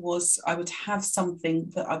idea was I would have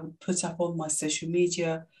something that I would put up on my social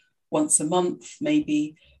media once a month,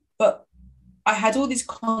 maybe. But I had all these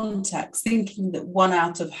contacts thinking that one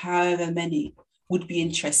out of however many would be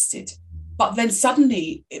interested. But then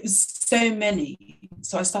suddenly it was so many.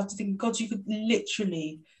 So I started thinking, God, you could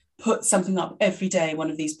literally put something up every day,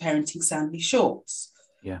 one of these Parenting Soundly Shorts.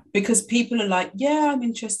 Yeah. Because people are like, yeah, I'm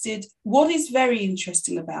interested. What is very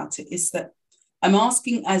interesting about it is that I'm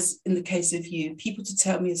asking, as in the case of you, people to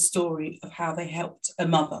tell me a story of how they helped a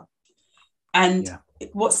mother. And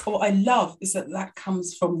what I love is that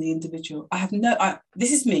comes from the individual.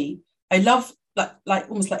 This is me. I love like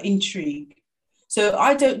almost like intrigue. So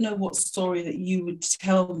I don't know what story that you would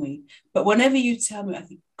tell me, but whenever you tell me, I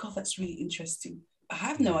think, God, that's really interesting. I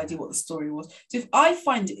have no idea what the story was. So if I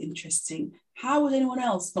find it interesting, how would anyone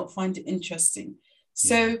else not find it interesting?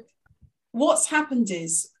 So what's happened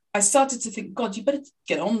is I started to think, God, you better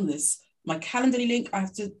get on this. My Calendly link, I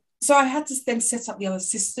had to then set up the other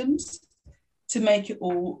systems to make it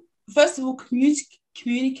all, first of all,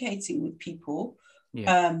 communicating with people.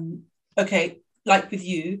 Yeah. Like with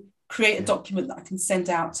you, create a document that I can send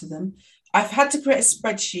out to them. I've had to create a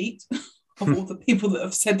spreadsheet of all the people that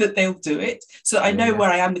have said that they'll do it, so that I know where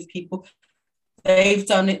I am with people. They've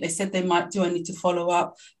done it. They said they might do. I need to follow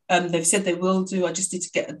up. They've said they will do. I just need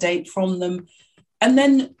to get a date from them. And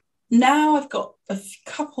then now I've got a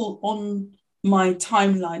couple on my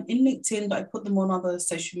timeline in LinkedIn, but I put them on other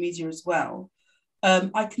social media as well.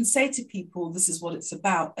 I can say to people, this is what it's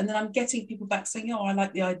about. And then I'm getting people back saying, oh, I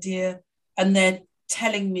like the idea. And they're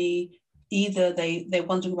telling me either they're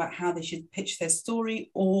wondering about how they should pitch their story,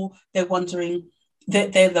 or they're wondering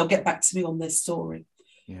that they'll get back to me on their story.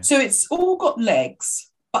 Yeah. So it's all got legs.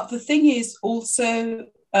 But the thing is also,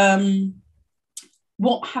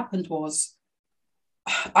 what happened was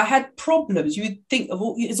I had problems. You would think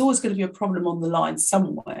there's always going to be a problem on the line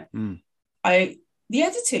somewhere. The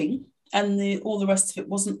editing and all the rest of it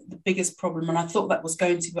wasn't the biggest problem, and I thought that was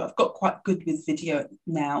going to, but I've got quite good with video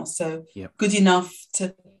now, so good enough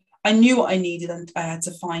to. I knew what I needed, and I had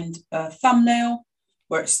to find a thumbnail,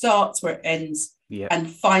 where it starts, where it ends, and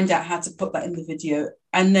find out how to put that in the video.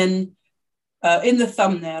 And then in the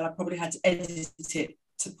thumbnail, I probably had to edit it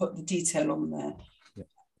to put the detail on there.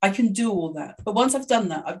 I can do all that. But once I've done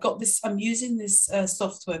that, I've got this, I'm using this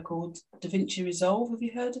software called DaVinci Resolve. Have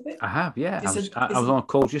you heard of it? I have, yeah. I was on a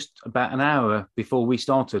call just about an hour before we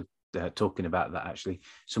started talking about that, actually.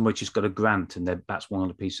 Somebody just got a grant, and that's one of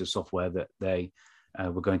the pieces of software that they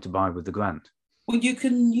were going to buy with the grant. Well, you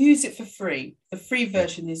can use it for free. The free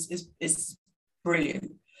version is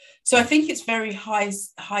brilliant. So I think it's very high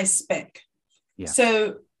spec. Yeah.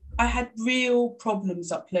 So I had real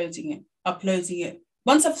problems uploading it.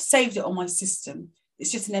 Once I've saved it on my system,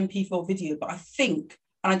 it's just an MP4 video. But I think,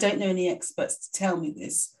 and I don't know any experts to tell me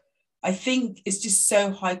this, I think it's just so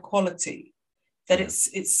high quality that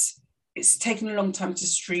it's taken a long time to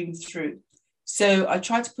stream through. So I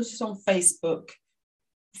tried to put it on Facebook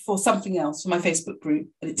for something else, for my Facebook group,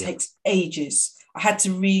 and it takes ages. I had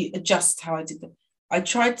to readjust how I did it. I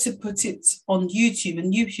tried to put it on YouTube,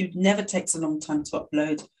 and YouTube never takes a long time to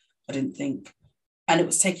upload, I didn't think. And it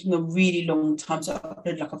was taking a really long time to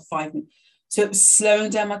upload, like a 5 minute. So it was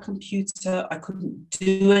slowing down my computer. I couldn't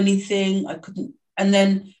do anything. And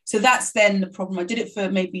then, so that's then the problem. I did it for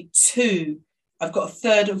maybe 2. I've got a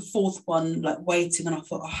 3rd and 4th one like waiting. And I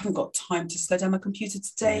thought, I haven't got time to slow down my computer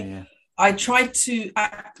today. Yeah. I tried to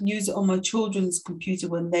use it on my children's computer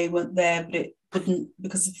when they weren't there, but it wouldn't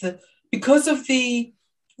because of the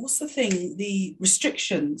what's the thing? The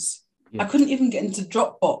restrictions. Yeah. I couldn't even get into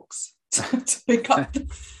Dropbox to pick up the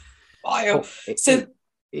file.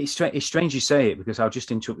 It's strange you say it, because I'll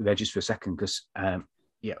just interrupt the edges for a second, because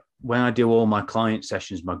when I do all my client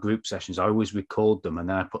sessions, my group sessions, I always record them and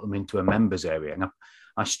then I put them into a members area, and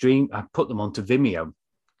I put them onto Vimeo.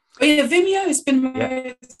 Oh, yeah, Vimeo has been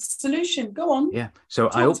my solution. Go on. Yeah, so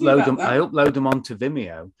I upload them onto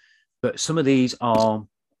Vimeo, but some of these are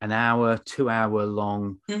an hour, 2 hour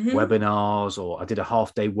long webinars, or I did a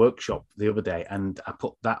half-day workshop the other day, and I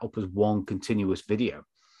put that up as one continuous video.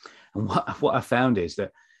 And what I found is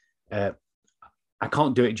that I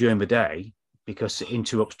can't do it during the day because it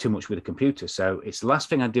interrupts too much with the computer. So it's the last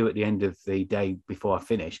thing I do at the end of the day before I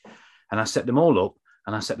finish, and I set them all up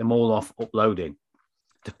and I set them all off uploading.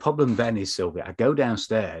 The problem then is, Sylvia, I go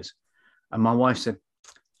downstairs and my wife said,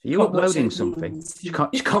 "Are you uploading something? You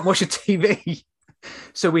can't watch a TV."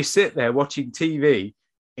 So we sit there watching TV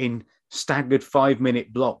in staggered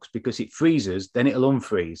 5-minute blocks because it freezes, then it'll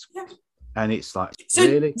unfreeze. Yeah. And it's like,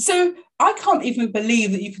 really? So I can't even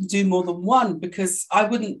believe that you can do more than one, because I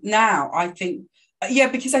wouldn't now. I think,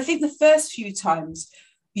 because I think the first few times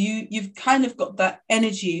you've kind of got that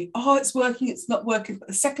energy. Oh, it's working, it's not working. But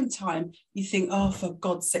the second time you think, oh, for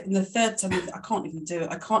God's sake. And the third time, I can't even do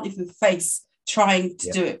it. I can't even face trying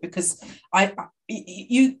to do it, because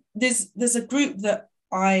there's a group that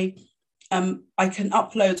I can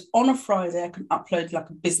upload on a Friday. I can upload like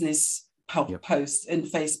a business post in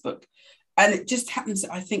Facebook, and it just happens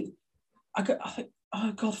that I think,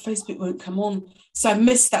 oh God, Facebook won't come on, so I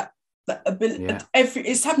missed that ability.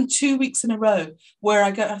 It's happened 2 weeks in a row where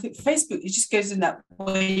I think Facebook, it just goes in that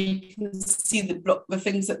way. You can see the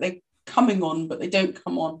things that they're coming on, but they don't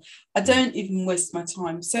come on. I don't even waste my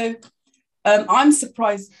time. So I'm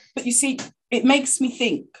surprised, but you see, it makes me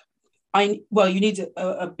think. You need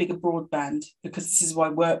a bigger broadband, because this is why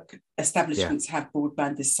work establishments have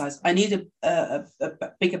broadband this size. I need a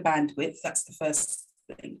bigger bandwidth. That's the first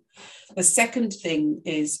thing. The second thing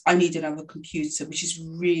is I need another computer, which is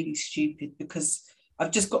really stupid, because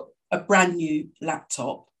I've just got a brand new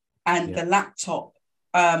laptop, and the laptop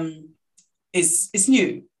is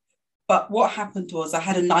new. But what happened was I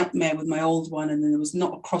had a nightmare with my old one, and then there was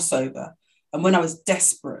not a crossover. And when I was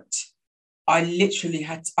desperate, I literally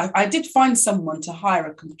I did find someone to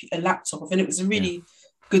hire a laptop, and it was a really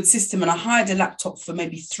good system. And I hired a laptop for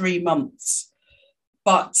maybe 3 months,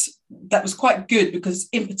 but that was quite good, because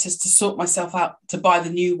impetus to sort myself out to buy the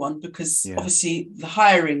new one, because obviously the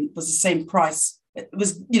hiring was the same price. It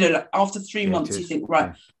was, like after 3 months, you think,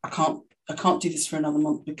 right, I can't do this for another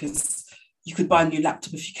month, because you could buy a new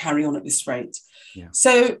laptop if you carry on at this rate. Yeah.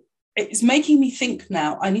 So it's making me think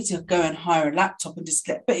now I need to go and hire a laptop and just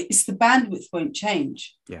but it's the bandwidth won't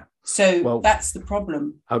change. Yeah. So that's the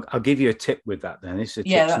problem. I'll give you a tip with that then. This is a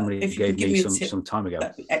tip somebody gave me some time ago.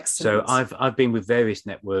 So I've been with various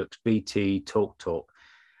networks, BT, TalkTalk,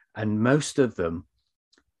 and most of them,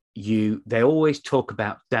 they always talk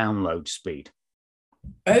about download speed.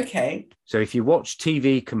 Okay. So if you watch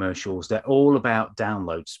TV commercials, they're all about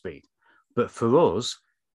download speed. But for us,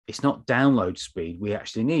 it's not download speed we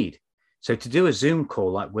actually need. So to do a Zoom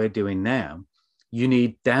call like we're doing now, you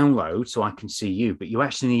need download so I can see you, but you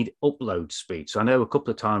actually need upload speed. So I know a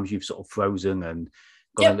couple of times you've sort of frozen and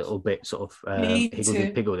got a little bit sort of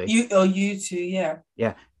higgledy-piggledy. You too, yeah.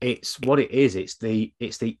 Yeah, it's what it is. It's the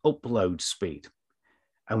upload speed.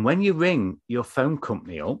 And when you ring your phone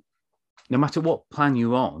company up, no matter what plan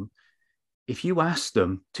you're on, if you ask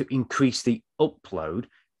them to increase the upload,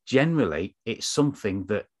 generally it's something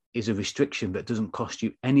that is a restriction that doesn't cost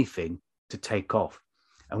you anything to take off.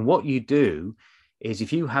 And what you do is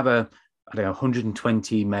if you have a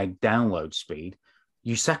 120 meg download speed,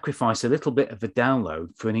 you sacrifice a little bit of the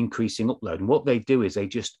download for an increasing upload. And what they do is they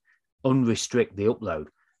just unrestrict the upload.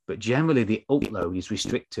 But generally the upload is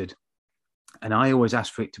restricted. And I always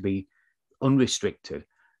ask for it to be unrestricted.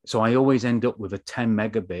 So I always end up with a 10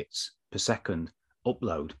 megabits per second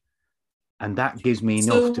upload. And that gives me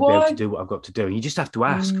enough to be able to do what I've got to do. And you just have to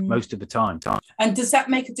ask most of the time. And does that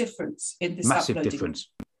make a difference in this Massive uploading? difference.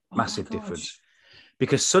 Massive difference.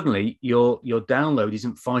 Because suddenly your download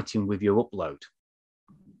isn't fighting with your upload.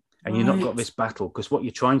 And you've not got this battle. Because what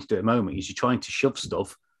you're trying to do at the moment is you're trying to shove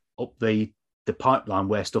stuff up the pipeline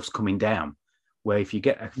where stuff's coming down. Where if you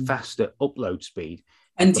get a faster upload speed.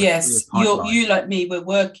 And yes, you like me, we're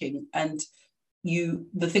working, and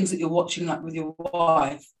the things that you're watching, like with your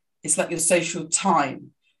wife, it's like your social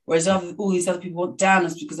time. Whereas all these other people want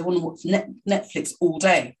downloads because they want to watch Netflix all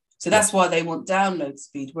day. So that's why they want download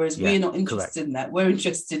speed. Whereas we're not interested in that. We're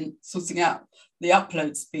interested in sorting out the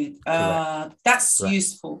upload speed. That's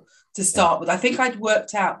useful to start with. I think I'd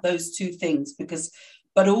worked out those two things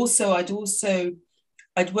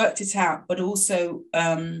I'd worked it out, but also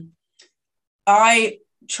I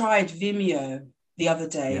tried Vimeo the other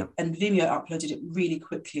day and Vimeo uploaded it really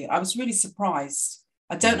quickly. I was really surprised.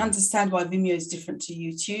 I don't understand why Vimeo is different to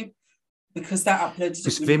YouTube, because that uploaded it.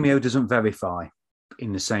 Because Vimeo doesn't verify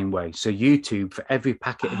in the same way. So YouTube, for every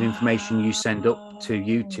packet of information you send up to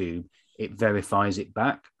YouTube, it verifies it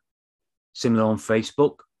back. Similar on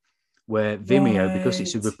Facebook, where Vimeo, because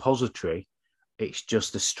it's a repository, it's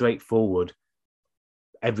just a straightforward,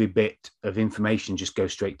 every bit of information just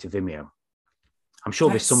goes straight to Vimeo. I'm sure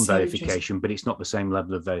there's some verification, but it's not the same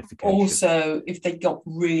level of verification. Also, if they got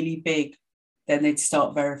really big, then they'd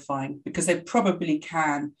start verifying, because they probably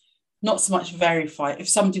can not so much verify. If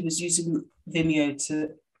somebody was using Vimeo to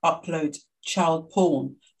upload child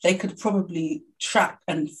porn, they could probably track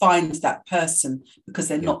and find that person because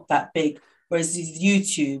they're not that big. Whereas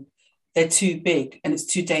YouTube, they're too big and it's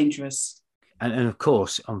too dangerous. And of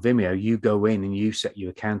course, on Vimeo, you go in and you set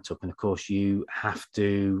your account up. And of course, you have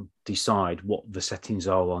to decide what the settings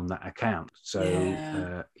are on that account. So,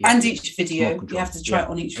 and each video, you have to try it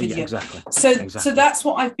on each video. Exactly. So that's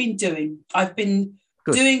what I've been doing. I've been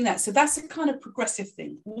doing that. So that's a kind of progressive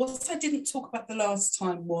thing. What I didn't talk about the last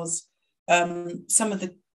time was some of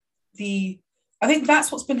the I think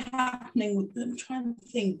that's what's been happening. I'm trying to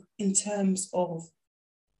think in terms of.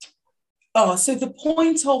 So the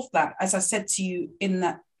point of that, as I said to you in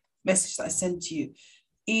that message that I sent to you,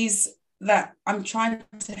 is that I'm trying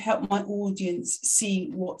to help my audience see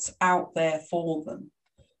what's out there for them.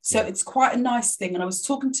 So it's quite a nice thing. And I was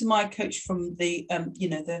talking to my coach from the,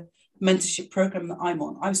 the mentorship program that I'm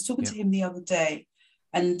on. I was talking to him the other day,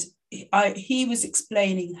 and he was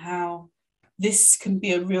explaining how this can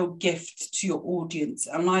be a real gift to your audience.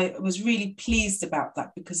 And I was really pleased about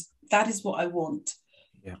that, because that is what I want.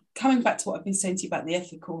 Yeah. Coming back to what I've been saying to you about the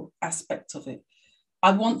ethical aspect of it,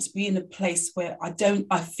 I want to be in a place where I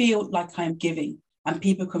feel like I'm giving, and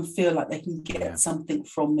people can feel like they can get something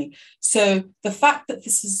from me. So the fact that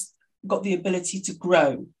this has got the ability to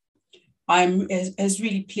grow, has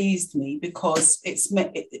really pleased me, because it's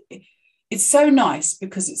so nice,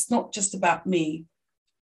 because it's not just about me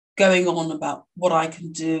going on about what I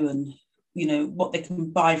can do and what they can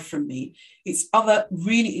buy from me. It's other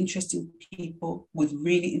really interesting people with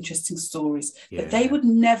really interesting stories that they would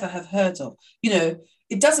never have heard of.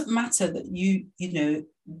 It doesn't matter that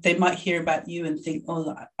they might hear about you and think,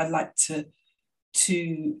 oh, I'd like to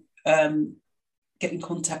get in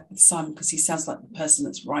contact with Simon because he sounds like the person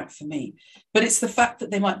that's right for me. But it's the fact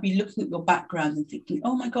that they might be looking at your background and thinking,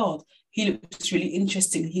 oh my God, he looks really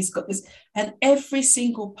interesting. He's got this. And every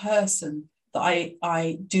single person that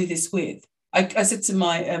I do this with, I said to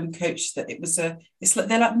my coach that it's like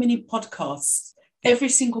they're like mini podcasts. Every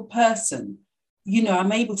single person, you know,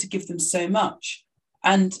 I'm able to give them so much.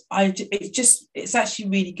 And it's actually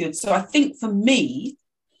really good. So I think for me,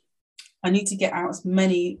 I need to get out as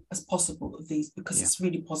many as possible of these because it's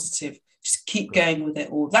really positive. Just keep going with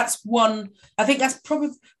it all. That's one. I think that's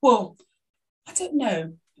probably, well, I don't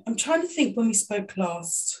know. I'm trying to think when we spoke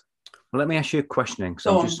last. Well, let me ask you a question because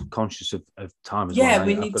I'm just conscious of time as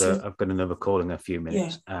well. I've got another call in a few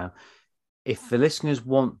minutes. Yeah. If the listeners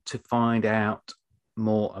want to find out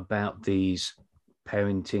more about these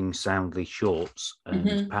Parenting Soundly shorts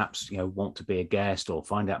and perhaps, you know, want to be a guest or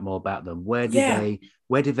find out more about them, where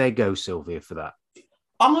did they go, Sylvia, for that?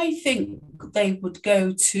 I think they would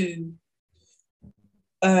go to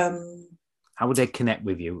how would they connect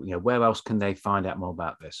with you? You know, where else can they find out more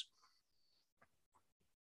about this?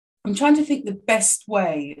 I'm trying to think the best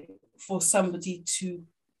way for somebody to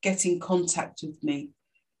get in contact with me.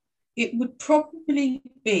 It would probably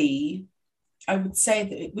be, I would say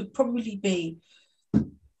that it would probably be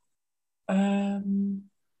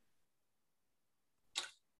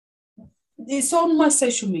it's on my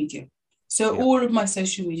social media. So all of my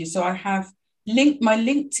social media. So I have my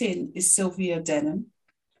LinkedIn is Sylvia Denham.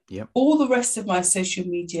 Yep. All the rest of my social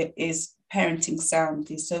media is Parenting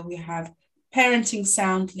Soundly. So we have Parenting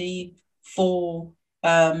Soundly for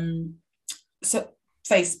Facebook.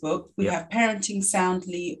 We have Parenting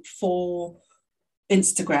Soundly for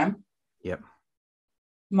Instagram. Yep.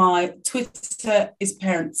 My Twitter is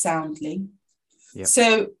Parent Soundly. Yep.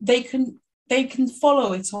 So they can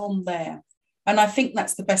follow it on there. And I think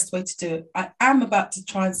that's the best way to do it. I am about to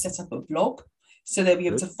try and set up a blog so they'll be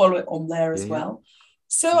able to follow it on there as well.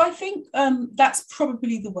 So I think that's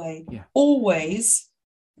probably the way. Yeah. Always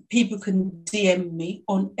people can DM me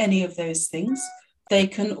on any of those things. They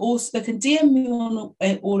can DM me on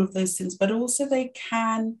all of those things, but also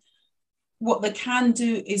what they can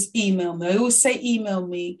do is email me. I always say email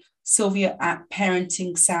me,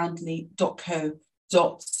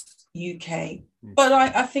 sylvia@parentingsoundly.co.uk. But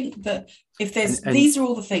I think that if there's these are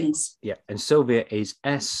all the things. Yeah, and Sylvia is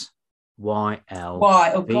SYLVIA,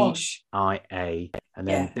 and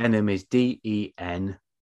then Denham is DEN,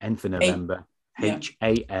 N for November,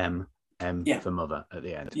 HAM, M for mother at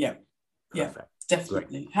the end. Yeah, perfect.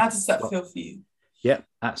 Definitely. Great. How does that feel for you? Yeah,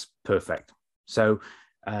 that's perfect. So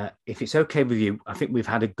if it's okay with you, I think we've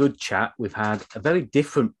had a good chat. We've had a very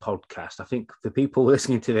different podcast. I think for people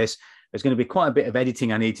listening to this, there's going to be quite a bit of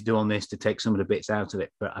editing I need to do on this to take some of the bits out of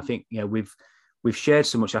it. But I think, you know, we've shared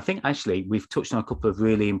so much. I think actually we've touched on a couple of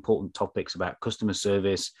really important topics about customer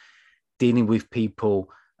service, dealing with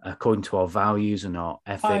people according to our values and our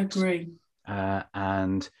ethics. I agree.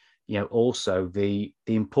 And, you know, also the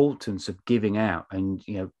importance of giving out. And,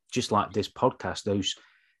 you know, just like this podcast, those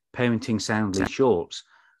Parenting Soundly shorts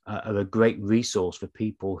are a great resource for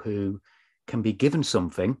people who can be given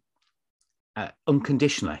something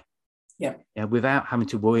unconditionally. Yeah. You know, without having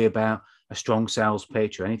to worry about a strong sales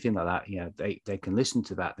pitch or anything like that. You know, they can listen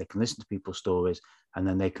to that. They can listen to people's stories, and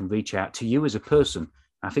then they can reach out to you as a person.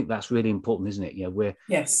 I think that's really important, isn't it? You know,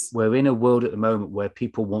 we're in a world at the moment where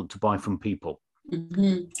people want to buy from people.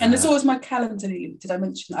 Mm-hmm. And there's always my Calendly link. Did I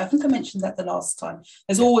mention that? I think I mentioned that the last time.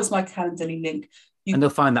 There's always my Calendly link. And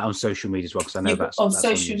they'll find that on social media as well, because I know that's on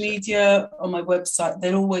social media, on my website.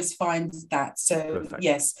 They'll always find that. So perfect.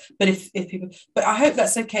 Yes, but if people, but I hope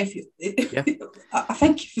that's okay for you. I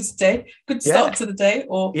thank you for today. Good start to the day.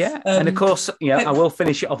 And of course, I will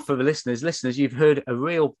finish it off for the listeners. Listeners, you've heard a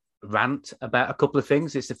real rant about a couple of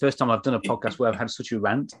things. It's the first time I've done a podcast where I've had such a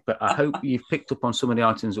rant, but I hope you've picked up on some of the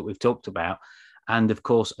items that we've talked about. And of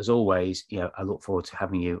course, as always, I look forward to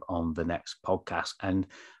having you on the next podcast. And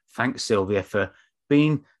thanks, Sylvia, for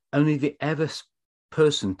being only the ever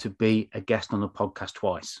person to be a guest on a podcast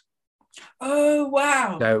twice. Oh,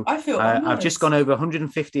 wow. So I feel I've just gone over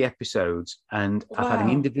 150 episodes and I've had an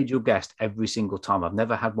individual guest every single time. I've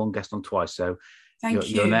never had one guest on twice. So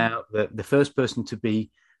you're now the first person to be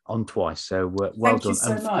on twice. So well done.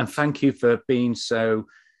 And thank you for being so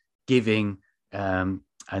giving and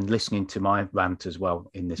listening to my rant as well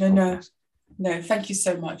in this podcast. No, thank you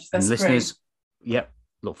so much. That's and listeners, great.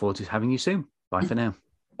 Look forward to having you soon. Bye for now.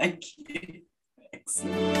 Thank you.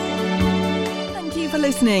 Excellent. Thank you for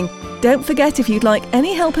listening. Don't forget, if you'd like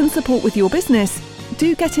any help and support with your business,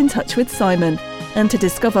 do get in touch with Simon. And to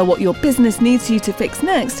discover what your business needs you to fix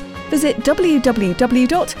next, visit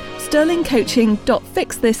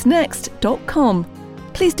www.sterlingcoaching.fixthisnext.com.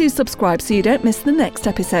 Please do subscribe so you don't miss the next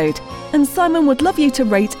episode. And Simon would love you to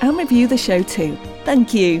rate and review the show too.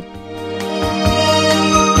 Thank you.